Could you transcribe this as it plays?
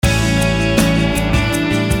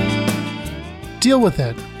Deal with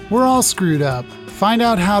it. We're all screwed up. Find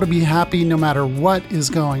out how to be happy no matter what is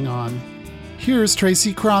going on. Here's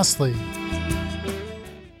Tracy Crossley.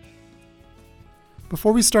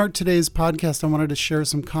 Before we start today's podcast, I wanted to share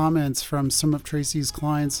some comments from some of Tracy's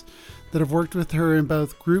clients that have worked with her in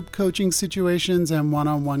both group coaching situations and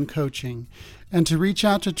one-on-one coaching. And to reach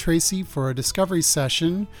out to Tracy for a discovery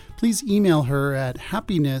session, please email her at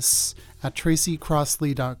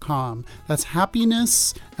happiness@tracycrossley.com. That's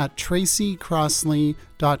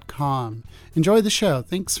happiness@tracycrossley.com. Enjoy the show.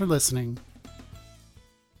 Thanks for listening.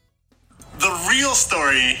 The real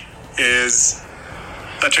story is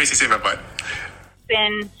that Tracy saved my butt. It's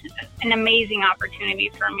been an amazing opportunity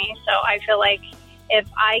for me. So I feel like if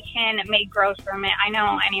I can make growth from it, I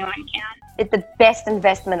know anyone can. It's the best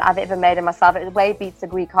investment I've ever made in myself. It way beats a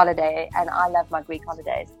Greek holiday, and I love my Greek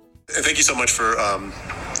holidays. And thank you so much for all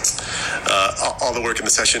the work in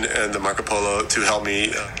the session and the Marco Polo to help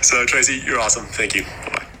me. So Tracy, you're awesome. Thank you.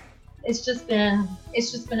 Bye-bye. It's just been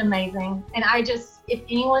amazing. And if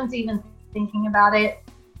anyone's even thinking about it,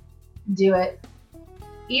 do it.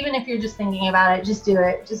 Even if you're just thinking about it, just do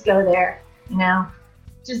it. Just go there,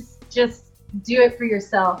 Just do it for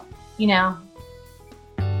yourself,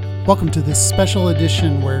 Welcome to this special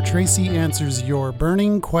edition where Tracy answers your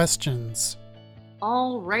burning questions.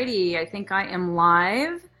 Alrighty, I think I am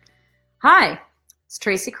live. Hi, it's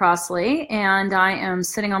Tracy Crossley, and I am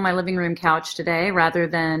sitting on my living room couch today rather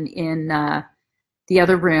than in the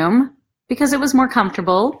other room because it was more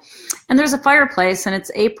comfortable. And there's a fireplace, and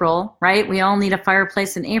it's April, right? We all need a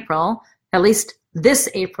fireplace in April, at least this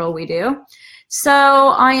April we do. So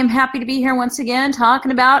I am happy to be here once again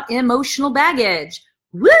talking about emotional baggage.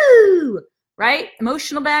 Woo! Right?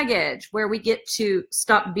 Emotional baggage, where we get to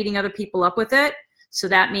stop beating other people up with it. So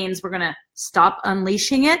that means we're going to stop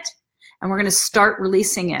unleashing it and we're going to start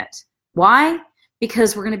releasing it. Why?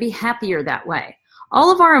 Because we're going to be happier that way.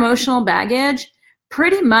 All of our emotional baggage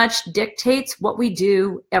pretty much dictates what we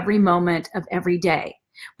do every moment of every day.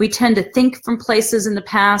 We tend to think from places in the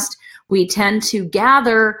past. We tend to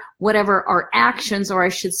gather whatever our actions, or I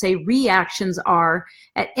should say reactions, are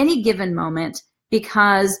at any given moment,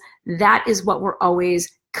 because that is what we're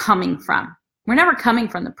always coming from. We're never coming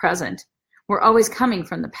from the present. We're always coming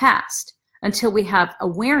from the past until we have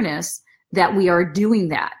awareness that we are doing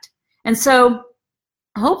that. And so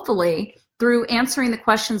hopefully through answering the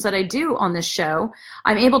questions that I do on this show,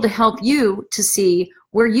 I'm able to help you to see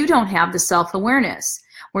where you don't have the self-awareness,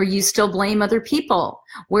 where you still blame other people,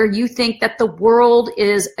 where you think that the world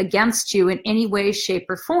is against you in any way, shape,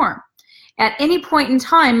 or form. At any point in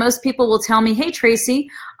time, most people will tell me, hey, Tracy,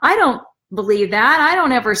 I don't believe that. I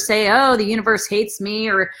don't ever say, oh, the universe hates me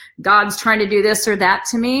or God's trying to do this or that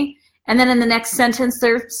to me. And then in the next sentence,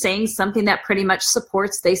 they're saying something that pretty much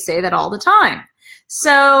supports, they say that all the time.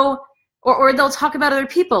 So, or they'll talk about other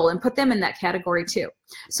people and put them in that category too.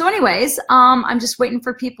 So anyways, I'm just waiting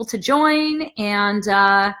for people to join, and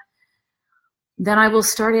then I will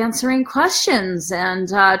start answering questions and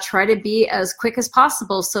try to be as quick as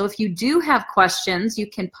possible. So if you do have questions, you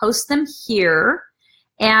can post them here.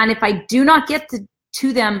 And if I do not get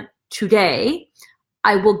to them today,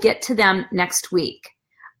 I will get to them next week.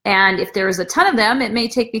 And if there is a ton of them, it may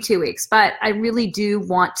take me 2 weeks. But I really do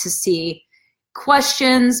want to see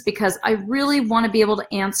questions because I really want to be able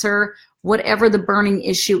to answer whatever the burning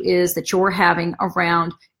issue is that you're having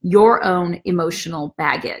around your own emotional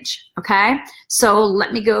baggage. Okay, so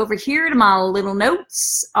let me go over here to my little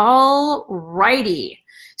notes. All righty.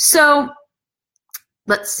 So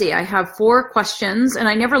let's see, I have 4 questions, and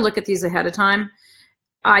I never look at these ahead of time.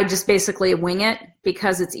 I just basically wing it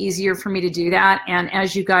because it's easier for me to do that. And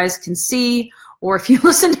as you guys can see, or if you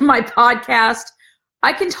listen to my podcast,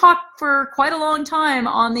 I can talk for quite a long time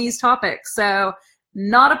on these topics. So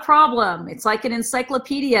not a problem. It's like an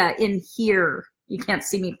encyclopedia in here. You can't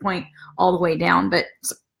see me point all the way down, but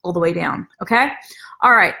all the way down, okay?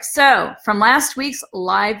 All right, so from last week's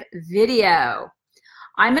live video,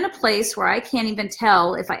 I'm in a place where I can't even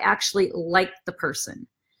tell if I actually like the person.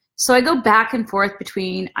 So I go back and forth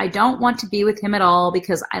between I don't want to be with him at all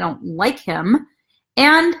because I don't like him,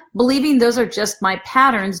 and believing those are just my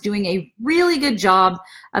patterns doing a really good job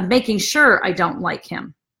of making sure I don't like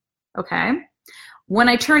him, okay? When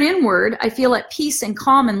I turn inward, I feel at peace and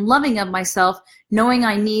calm and loving of myself, knowing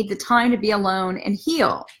I need the time to be alone and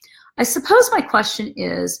heal. I suppose my question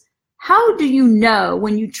is, how do you know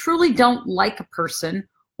when you truly don't like a person,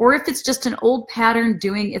 or if it's just an old pattern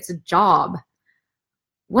doing its job?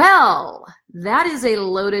 Well, that is a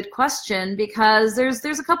loaded question because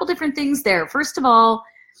there's a couple different things there. First of all,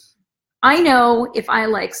 I know if I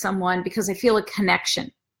like someone because I feel a connection,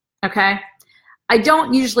 okay? I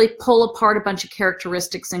don't usually pull apart a bunch of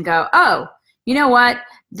characteristics and go, oh, you know what?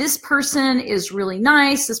 This person is really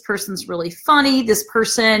nice. This person's really funny. This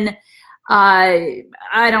person, I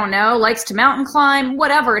don't know, likes to mountain climb,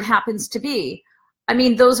 whatever it happens to be. I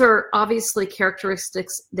mean, those are obviously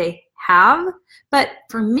characteristics they have. But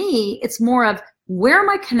for me, it's more of, where am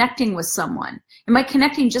I connecting with someone? Am I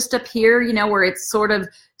connecting just up here, you know, where it's sort of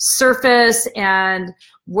surface and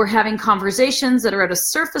we're having conversations that are at a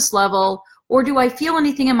surface level? Or do I feel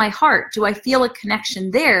anything in my heart? Do I feel a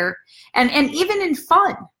connection there? And even in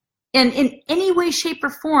fun, and in any way, shape, or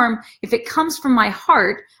form, if it comes from my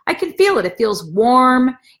heart, I can feel it. It feels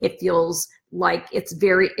warm. It feels like it's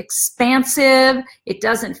very expansive. It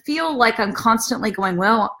doesn't feel like I'm constantly going,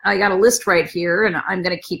 well, I got a list right here and I'm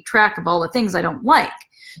going to keep track of all the things I don't like.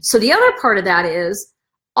 So the other part of that is,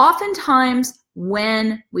 oftentimes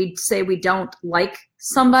when we say we don't like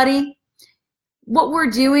somebody, what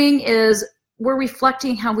we're doing is we're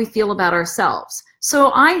reflecting how we feel about ourselves.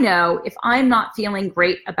 So I know if I'm not feeling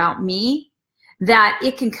great about me, that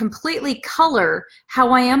it can completely color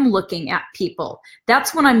how I am looking at people.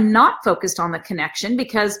 That's when I'm not focused on the connection,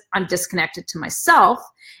 because I'm disconnected to myself,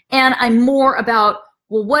 and I'm more about,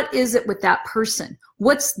 well, what is it with that person?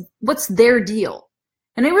 What's their deal?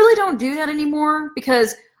 And I really don't do that anymore,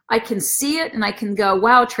 because I can see it and I can go,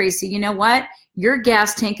 wow, Tracy, you know what? Your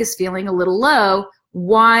gas tank is feeling a little low.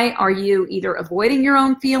 Why are you either avoiding your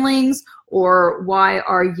own feelings, or why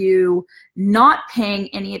are you not paying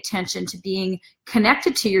any attention to being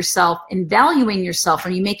connected to yourself and valuing yourself?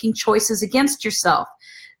 Are you making choices against yourself?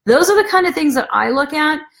 Those are the kind of things that I look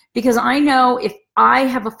at, because I know if I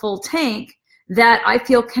have a full tank, that I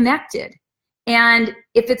feel connected. And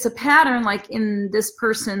if it's a pattern, like in this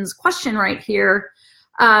person's question right here,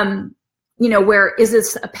 you know, where is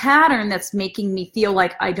this a pattern that's making me feel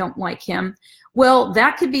like I don't like him? Well,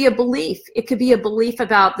 that could be a belief. It could be a belief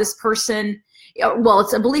about this person. Well,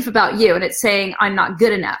 it's a belief about you, and it's saying I'm not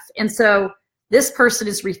good enough. And so this person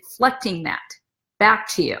is reflecting that back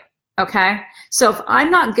to you, okay? So if I'm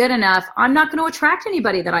not good enough, I'm not going to attract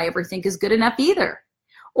anybody that I ever think is good enough either.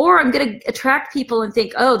 Or I'm going to attract people and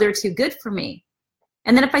think, oh, they're too good for me.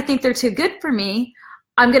 And then if I think they're too good for me,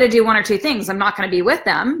 I'm going to do one or two things. I'm not going to be with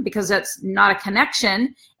them because that's not a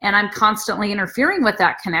connection, and I'm constantly interfering with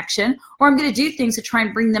that connection, or I'm going to do things to try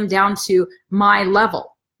and bring them down to my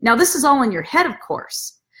level. Now, this is all in your head, of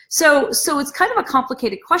course. So it's kind of a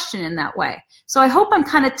complicated question in that way. So I hope I'm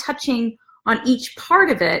kind of touching on each part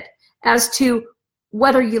of it as to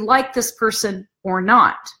whether you like this person or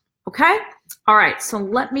not. Okay? All right, so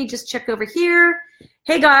let me just check over here.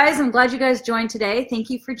 Hey guys, I'm glad you guys joined today. Thank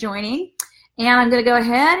you for joining. And I'm going to go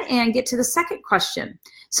ahead and get to the second question.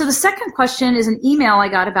 So the second question is an email I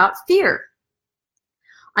got about fear.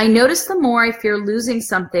 I notice the more I fear losing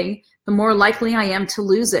something, the more likely I am to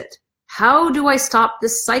lose it. How do I stop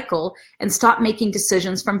this cycle and stop making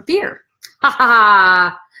decisions from fear? Ha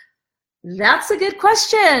ha! That's a good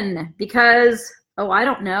question, because, oh, I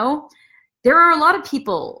don't know. There are a lot of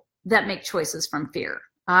people that make choices from fear.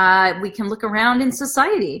 We can look around in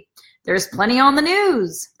society. There's plenty on the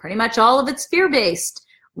news. Pretty much all of it's fear-based.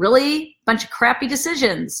 Really, bunch of crappy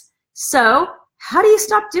decisions. So how do you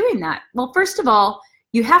stop doing that? Well, first of all,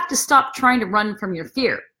 you have to stop trying to run from your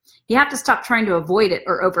fear. You have to stop trying to avoid it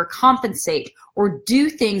or overcompensate or do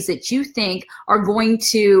things that you think are going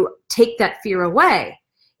to take that fear away.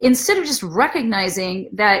 Instead of just recognizing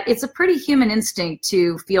that it's a pretty human instinct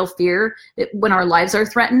to feel fear when our lives are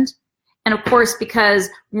threatened. And of course, because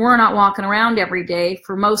we're not walking around every day,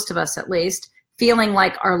 for most of us at least, feeling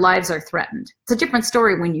like our lives are threatened. It's a different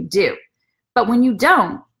story when you do. But when you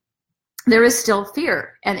don't, there is still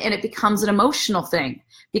fear, and it becomes an emotional thing,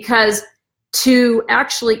 because to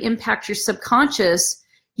actually impact your subconscious,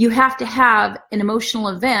 you have to have an emotional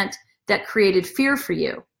event that created fear for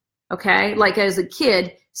you, okay? Like as a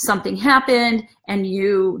kid, something happened and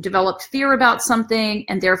you developed fear about something,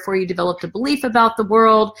 and therefore you developed a belief about the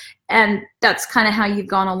world, and that's kind of how you've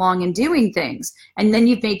gone along in doing things. And then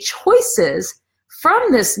you've made choices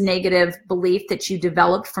from this negative belief that you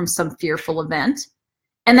developed from some fearful event,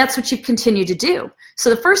 and that's what you continue to do. So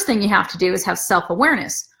the first thing you have to do is have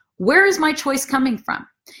self-awareness. Where is my choice coming from?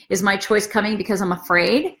 Is my choice coming because I'm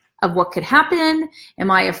afraid of what could happen?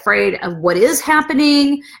 Am I afraid of what is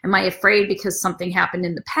happening? Am I afraid because something happened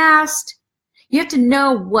in the past? You have to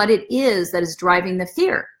know what it is that is driving the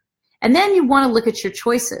fear. And then you want to look at your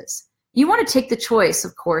choices. You want to take the choice,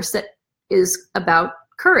 of course, that is about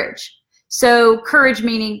courage. So courage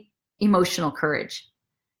meaning emotional courage.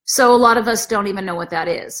 So a lot of us don't even know what that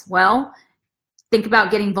is. Well, Think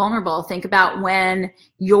about getting vulnerable. Think about when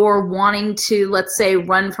you're wanting to, let's say,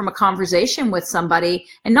 run from a conversation with somebody,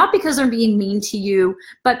 and not because they're being mean to you,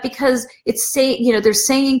 but because it's they're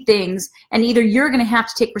saying things, and either you're going to have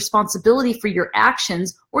to take responsibility for your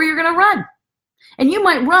actions or you're going to run. And you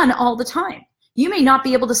might run all the time. You may not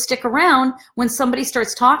be able to stick around when somebody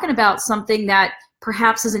starts talking about something that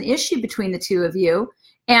perhaps is an issue between the two of you.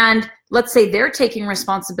 And let's say they're taking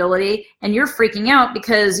responsibility and you're freaking out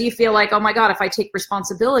because you feel like, oh my God, if I take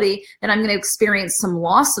responsibility, then I'm going to experience some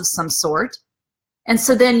loss of some sort. And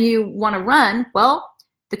so then you want to run. Well,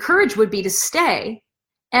 the courage would be to stay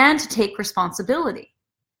and to take responsibility.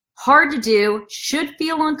 Hard to do, should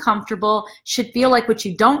feel uncomfortable, should feel like what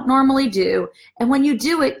you don't normally do. And when you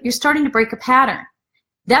do it, you're starting to break a pattern.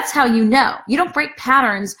 That's how you know. You don't break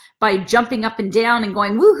patterns by jumping up and down and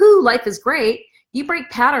going, woohoo, life is great. You break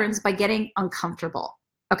patterns by getting uncomfortable.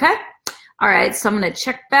 Okay? All right, so I'm going to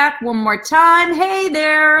check back one more time. Hey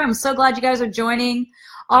there. I'm so glad you guys are joining.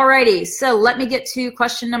 All righty, so let me get to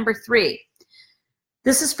question number 3.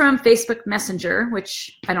 This is from Facebook Messenger,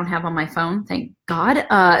 which I don't have on my phone, thank God.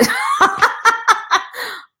 I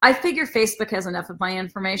figure Facebook has enough of my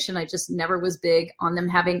information. I just never was big on them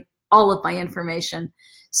having all of my information.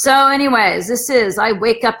 So anyways, this is, I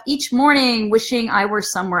wake up each morning wishing I were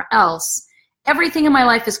somewhere else. Everything in my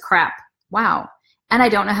life is crap. Wow. And I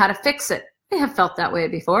don't know how to fix it. I have felt that way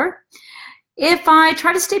before. If I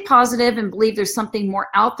try to stay positive and believe there's something more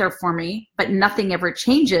out there for me, but nothing ever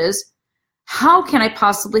changes, how can I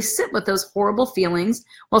possibly sit with those horrible feelings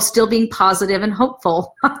while still being positive and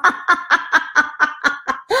hopeful?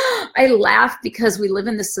 I laugh because we live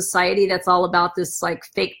in this society that's all about this like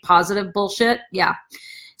fake positive bullshit. Yeah.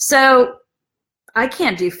 So I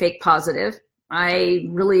can't do fake positive. I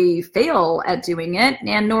really fail at doing it,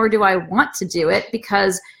 and nor do I want to do it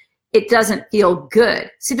because it doesn't feel good.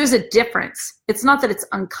 See, there's a difference. It's not that it's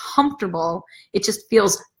uncomfortable. It just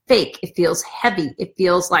feels fake. It feels heavy. It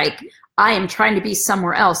feels like I am trying to be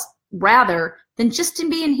somewhere else rather than just in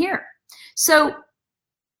being here. So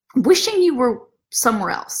wishing you were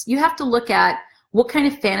somewhere else, you have to look at what kind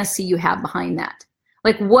of fantasy you have behind that.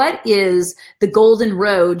 Like, what is the golden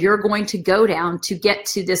road you're going to go down to get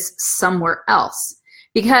to this somewhere else?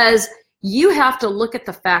 Because you have to look at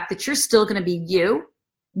the fact that you're still going to be you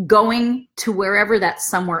going to wherever that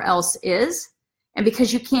somewhere else is. And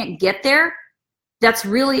because you can't get there, that's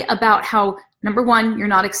really about how, number one, you're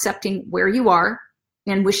not accepting where you are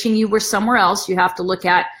and wishing you were somewhere else. You have to look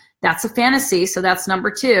at, that's a fantasy. So that's number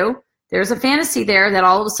 2. There's a fantasy there that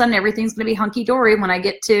all of a sudden everything's going to be hunky-dory when I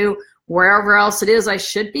get to wherever else it is I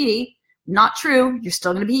should be. Not true. You're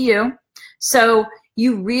still going to be you. So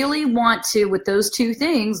you really want to, with those 2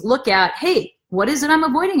 things, look at, hey, what is it I'm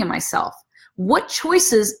avoiding in myself? What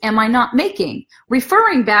choices am I not making?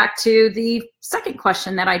 Referring back to the second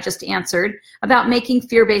question that I just answered about making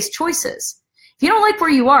fear-based choices. If you don't like where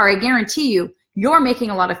you are, I guarantee you, you're making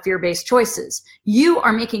a lot of fear-based choices. You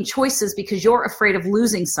are making choices because you're afraid of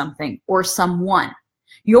losing something or someone.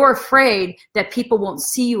 You're afraid that people won't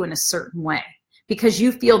see you in a certain way because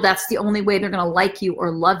you feel that's the only way they're going to like you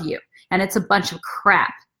or love you. And it's a bunch of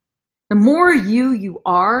crap. The more you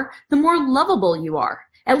are, the more lovable you are,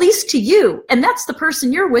 at least to you. And that's the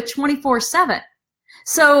person you're with 24/7.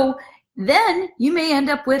 So then you may end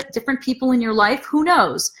up with different people in your life. Who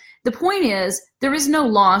knows? The point is, there is no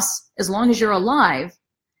loss as long as you're alive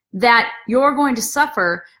that you're going to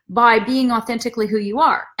suffer by being authentically who you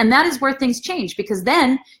are. And that is where things change, because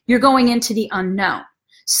then you're going into the unknown.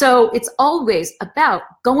 So it's always about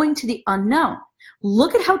going to the unknown.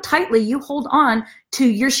 Look at how tightly you hold on to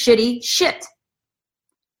your shitty shit.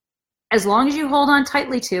 As long as you hold on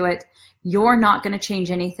tightly to it, you're not going to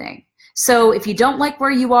change anything. So if you don't like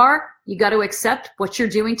where you are, you got to accept what you're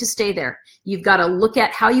doing to stay there. You've got to look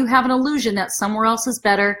at how you have an illusion that somewhere else is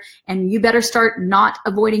better, and you better start not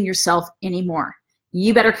avoiding yourself anymore.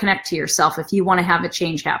 You better connect to yourself if you want to have a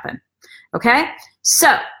change happen. Okay?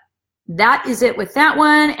 So that is it with that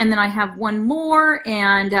one. And then I have one more.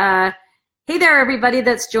 And hey there, everybody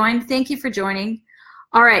that's joined. Thank you for joining.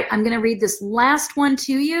 All right, I'm going to read this last one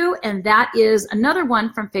to you, and that is another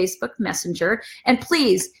one from Facebook Messenger. And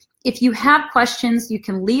please, if you have questions, you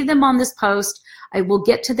can leave them on this post. I will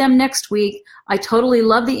get to them next week. I totally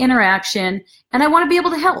love the interaction, and I want to be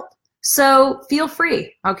able to help. So feel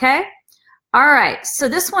free, okay? All right, so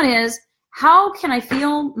this one is, how can I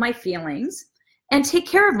feel my feelings and take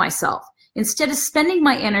care of myself instead of spending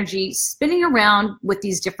my energy spinning around with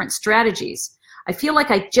these different strategies? I feel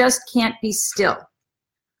like I just can't be still.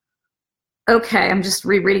 Okay, I'm just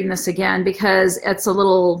rereading this again because it's a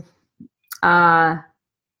little,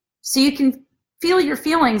 so you can feel your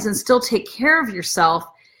feelings and still take care of yourself.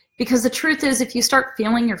 Because the truth is, if you start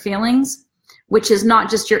feeling your feelings, which is not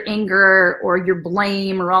just your anger or your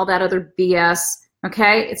blame or all that other BS,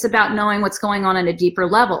 okay? It's about knowing what's going on a deeper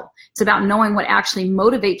level. It's about knowing what actually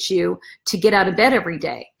motivates you to get out of bed every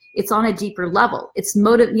day. It's on a deeper level. It's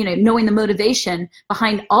knowing the motivation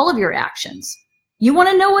behind all of your actions. You want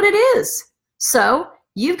to know what it is. So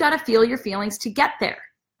you've got to feel your feelings to get there.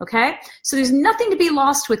 Okay? So there's nothing to be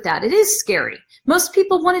lost with that. It is scary. Most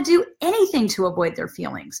people want to do anything to avoid their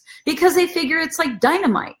feelings because they figure it's like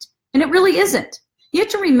dynamite, and it really isn't. You have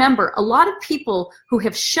to remember, a lot of people who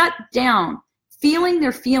have shut down feeling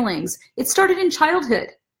their feelings, it started in childhood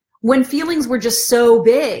when feelings were just so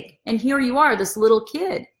big, and here you are, this little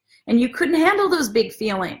kid, and you couldn't handle those big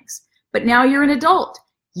feelings. But now you're an adult.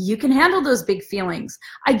 You can handle those big feelings.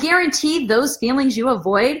 I guarantee those feelings you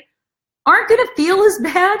avoid aren't going to feel as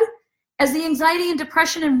bad as the anxiety and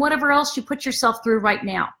depression and whatever else you put yourself through right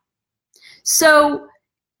now. So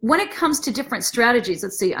when it comes to different strategies,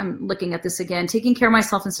 let's see, I'm looking at this again, taking care of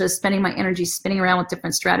myself instead of spending my energy spinning around with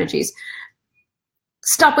different strategies.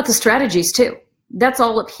 Stop with the strategies too. That's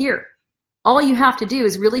all up here. All you have to do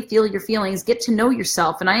is really feel your feelings, get to know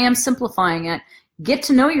yourself, and I am simplifying it, get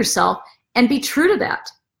to know yourself and be true to that.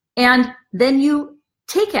 And then you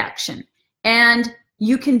take action and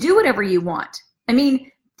you can do whatever you want. I mean,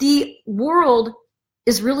 the world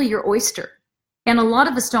is really your oyster. And a lot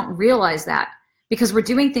of us don't realize that because we're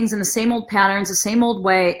doing things in the same old patterns, the same old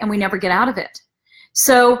way, and we never get out of it.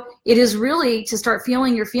 So it is really to start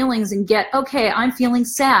feeling your feelings and get, okay, I'm feeling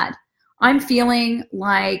sad. I'm feeling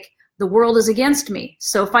like the world is against me.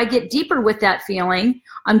 So if I get deeper with that feeling,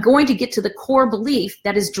 I'm going to get to the core belief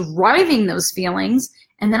that is driving those feelings,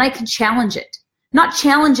 and then I can challenge it. Not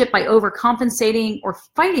challenge it by overcompensating or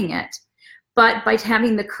fighting it, but by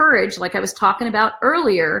having the courage, like I was talking about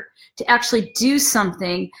earlier, to actually do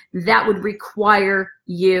something that would require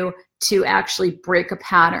you to actually break a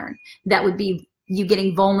pattern. That would be you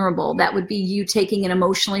getting vulnerable. That would be you taking an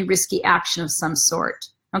emotionally risky action of some sort.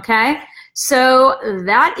 Okay? So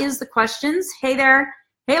that is the questions. Hey there.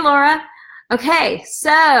 Hey, Laura. Okay,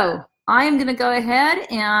 so I am going to go ahead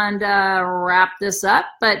and wrap this up.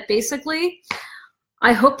 But basically,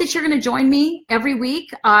 I hope that you're going to join me every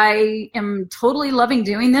week. I am totally loving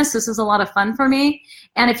doing this. This is a lot of fun for me.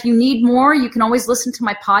 And if you need more, you can always listen to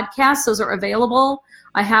my podcasts. Those are available.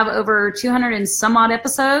 I have over 200 and some odd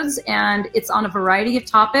episodes, and it's on a variety of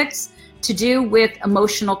topics to do with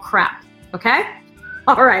emotional crap. Okay?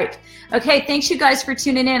 All right. Okay, thanks you guys for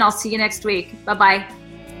tuning in. I'll see you next week. Bye-bye.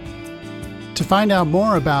 To find out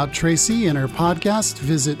more about Tracy and her podcast,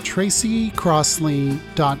 visit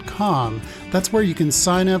tracycrossley.com. That's where you can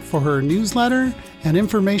sign up for her newsletter and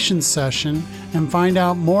information session and find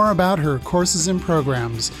out more about her courses and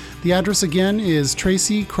programs. The address again is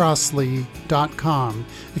tracycrossley.com.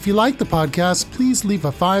 If you like the podcast, please leave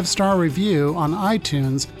a 5-star review on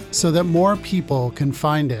iTunes so that more people can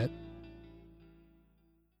find it.